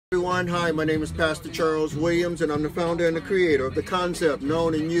Everyone, hi, my name is Pastor Charles Williams, and I'm the founder and the creator of the concept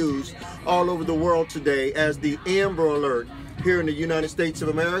known and used all over the world today as the Amber Alert here in the United States of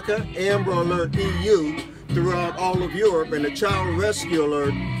America, Amber Alert EU throughout all of Europe, and the Child Rescue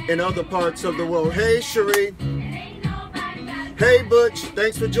Alert in other parts of the world. Hey, Cherie. Hey, Butch.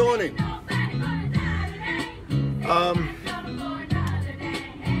 Thanks for joining.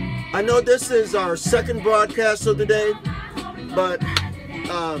 I know this is our second broadcast of the day, but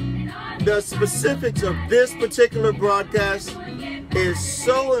the specifics of this particular broadcast is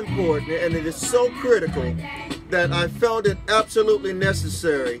so important and it is so critical that I felt it absolutely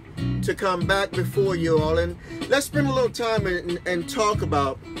necessary to come back before you all. And let's spend a little time and talk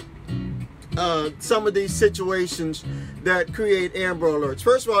about some of these situations that create Amber Alerts.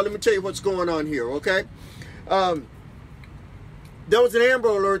 First of all, let me tell you what's going on here, okay? There was an Amber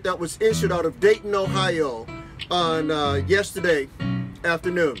Alert that was issued out of Dayton, Ohio on yesterday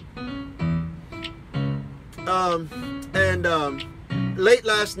afternoon. Late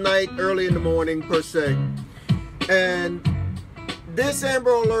last night, early in the morning per se. And this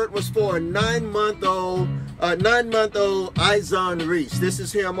Amber Alert was for a 9-month-old Izon Reese. This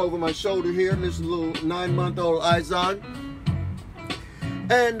is him over my shoulder here. This is a little 9-month-old Izon.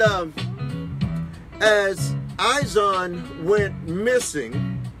 And as Izon went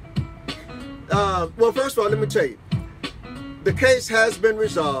missing, well, first of all, let me tell you, the case has been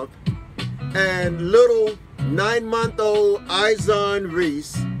resolved, and little 9-month-old Izon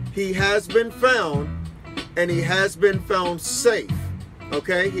Reese, he has been found, and he has been found safe.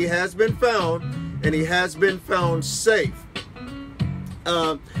 Okay, he has been found, and he has been found safe.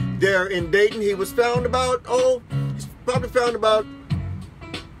 There in Dayton, he was found about, he's probably found about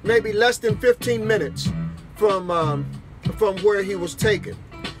maybe less than 15 minutes from where he was taken.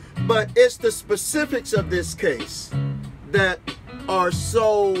 But it's the specifics of this case that are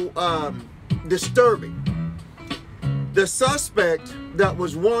so disturbing. The suspect that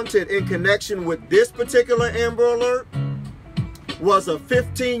was wanted in connection with this particular Amber Alert was a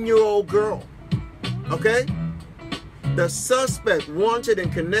 15-year-old girl. Okay? The suspect wanted in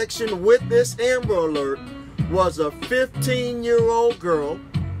connection with this Amber Alert was a 15-year-old girl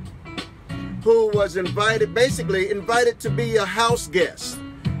who was basically invited to be a house guest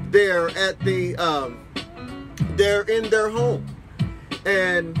there at the there in their home.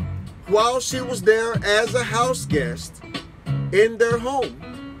 And while she was there as a house guest in their home,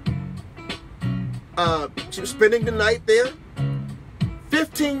 she was spending the night there,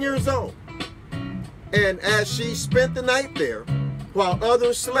 15 years old. And as she spent the night there while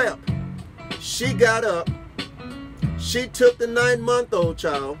others slept, she got up, she took the 9-month-old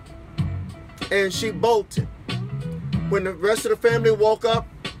child, and she bolted. When the rest of the family woke up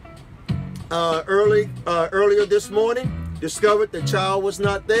earlier this morning, discovered the child was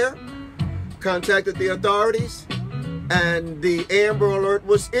not there, contacted the authorities, and the Amber Alert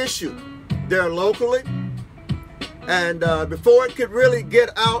was issued there locally. And before it could really get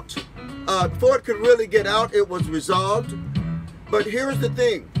out, it was resolved. But here's the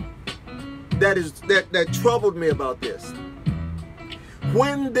thing that troubled me about this.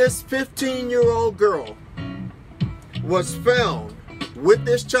 When this 15-year-old girl was found with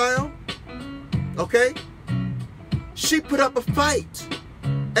this child, okay, she put up a fight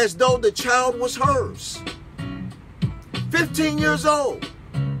as though the child was hers. 15 years old.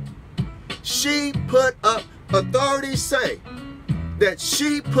 She put up, authorities say that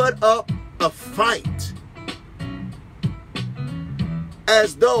she put up a fight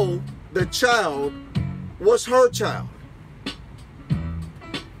as though the child was her child.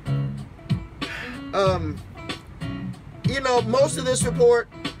 You know, most of this report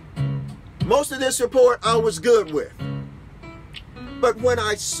I was good with. But when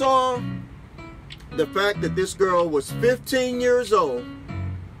I saw the fact that this girl was 15 years old,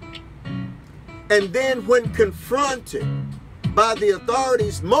 and then when confronted by the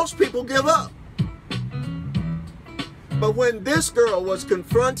authorities, most people give up. But when this girl was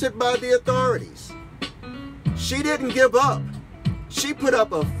confronted by the authorities, she didn't give up. She put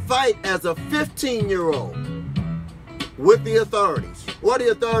up a fight as a 15-year-old with the authorities. Well,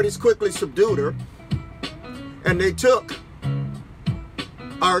 the authorities quickly subdued her, and they took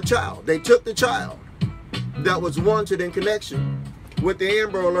our child. They took the child that was wanted in connection with the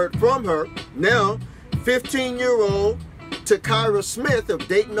Amber Alert from her. Now, 15-year-old Takira Smith of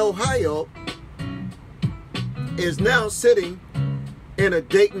Dayton, Ohio, is now sitting in a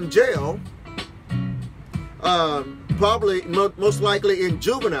Dayton jail, probably most likely in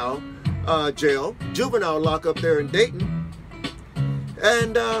juvenile jail, juvenile lockup there in Dayton.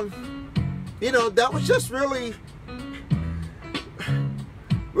 And you know, that was just really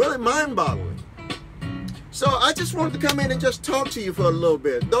really mind-boggling. So I just wanted to come in and just talk to you for a little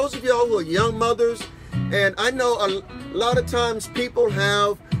bit. Those of y'all who are young mothers, and I know a lot of times people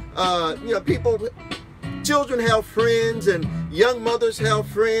have, children have friends and young mothers have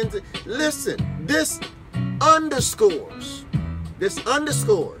friends. Listen, this underscores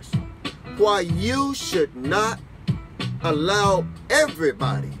why you should not allow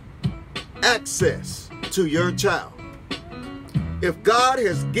everybody access to your child. If God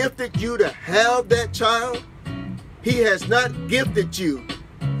has gifted you to have that child, He has not gifted you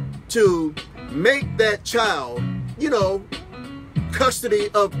to make that child, custody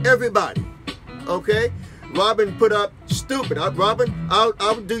of everybody. Okay? Robin put up stupid. Robin,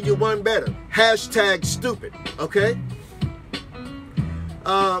 I'll do you one better. # stupid. Okay?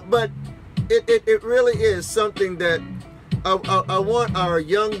 But it really is something that I want our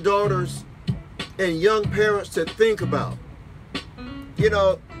young daughters and young parents to think about.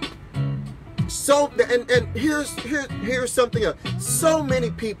 So and here's something else. So many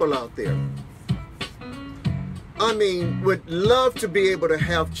people out there, would love to be able to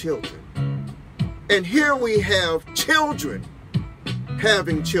have children. And here we have children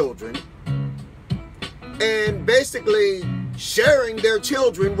having children and basically sharing their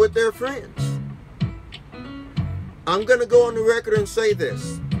children with their friends. I'm going to go on the record and say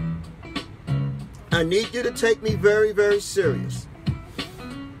this. I need you to take me very, very serious.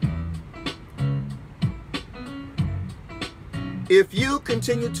 If you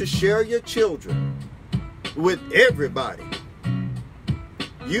continue to share your children with everybody,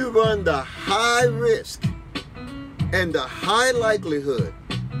 you run the high risk and the high likelihood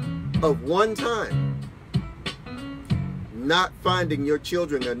of one time not finding your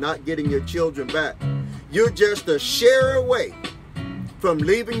children or not getting your children back. You're just a share away from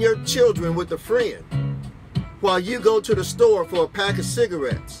leaving your children with a friend while you go to the store for a pack of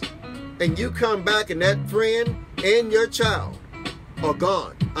cigarettes, and you come back and that friend and your child are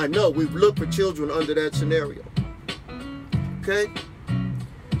gone. I know we've looked for children under that scenario. Okay?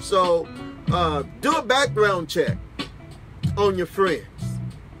 So, do a background check on your friends.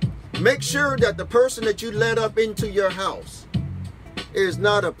 Make sure that the person that you let up into your house is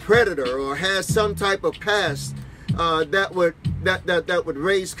not a predator or has some type of past that would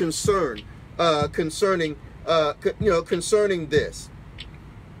raise concern concerning this.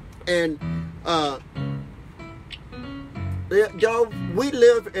 And y'all, we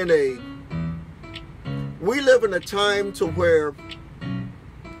live in a time to where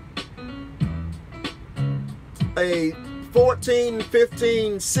a 14,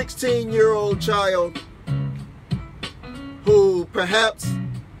 15, 16-year-old child who perhaps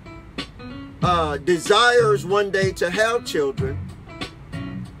desires one day to have children,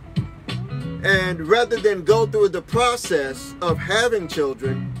 and rather than go through the process of having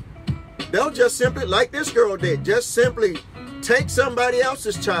children, they'll just simply, like this girl did, just simply take somebody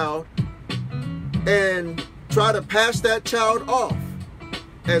else's child and try to pass that child off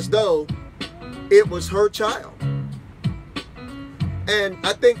as though it was her child. And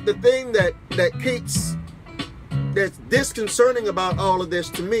I think the thing that's disconcerting about all of this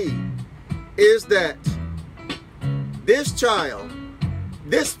to me is that this child,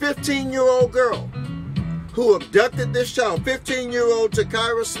 this 15-year-old girl who abducted this child, 15-year-old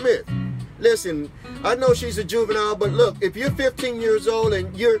Takira Smith. Listen, I know she's a juvenile, but look, if you're 15 years old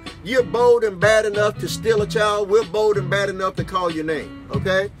and you're bold and bad enough to steal a child, we're bold and bad enough to call your name,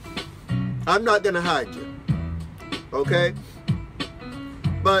 okay? I'm not going to hide you, okay?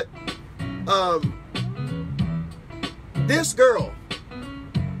 But this girl,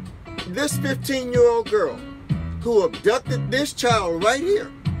 this 15-year-old girl who abducted this child right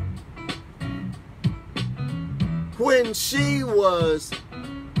here, when she was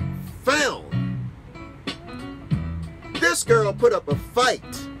found, this girl put up a fight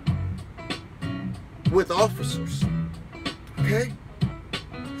with officers, okay?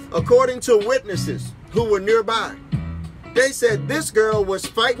 According to witnesses who were nearby, they said this girl was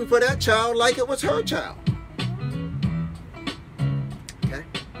fighting for that child like it was her child. Okay?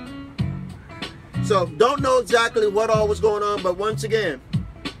 So, don't know exactly what all was going on, but once again,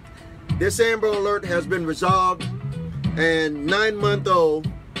 this Amber Alert has been resolved, and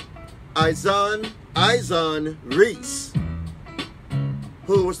 9-month-old Izan Reese,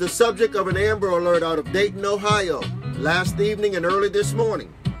 who was the subject of an Amber Alert out of Dayton, Ohio, last evening and early this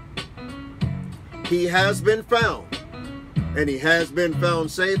morning, he has been found. And he has been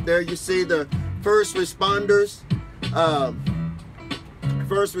found safe. There you see the first responders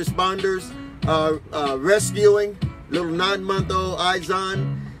rescuing little 9-month-old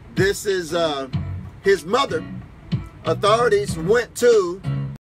Izan. This is his mother. Authorities went to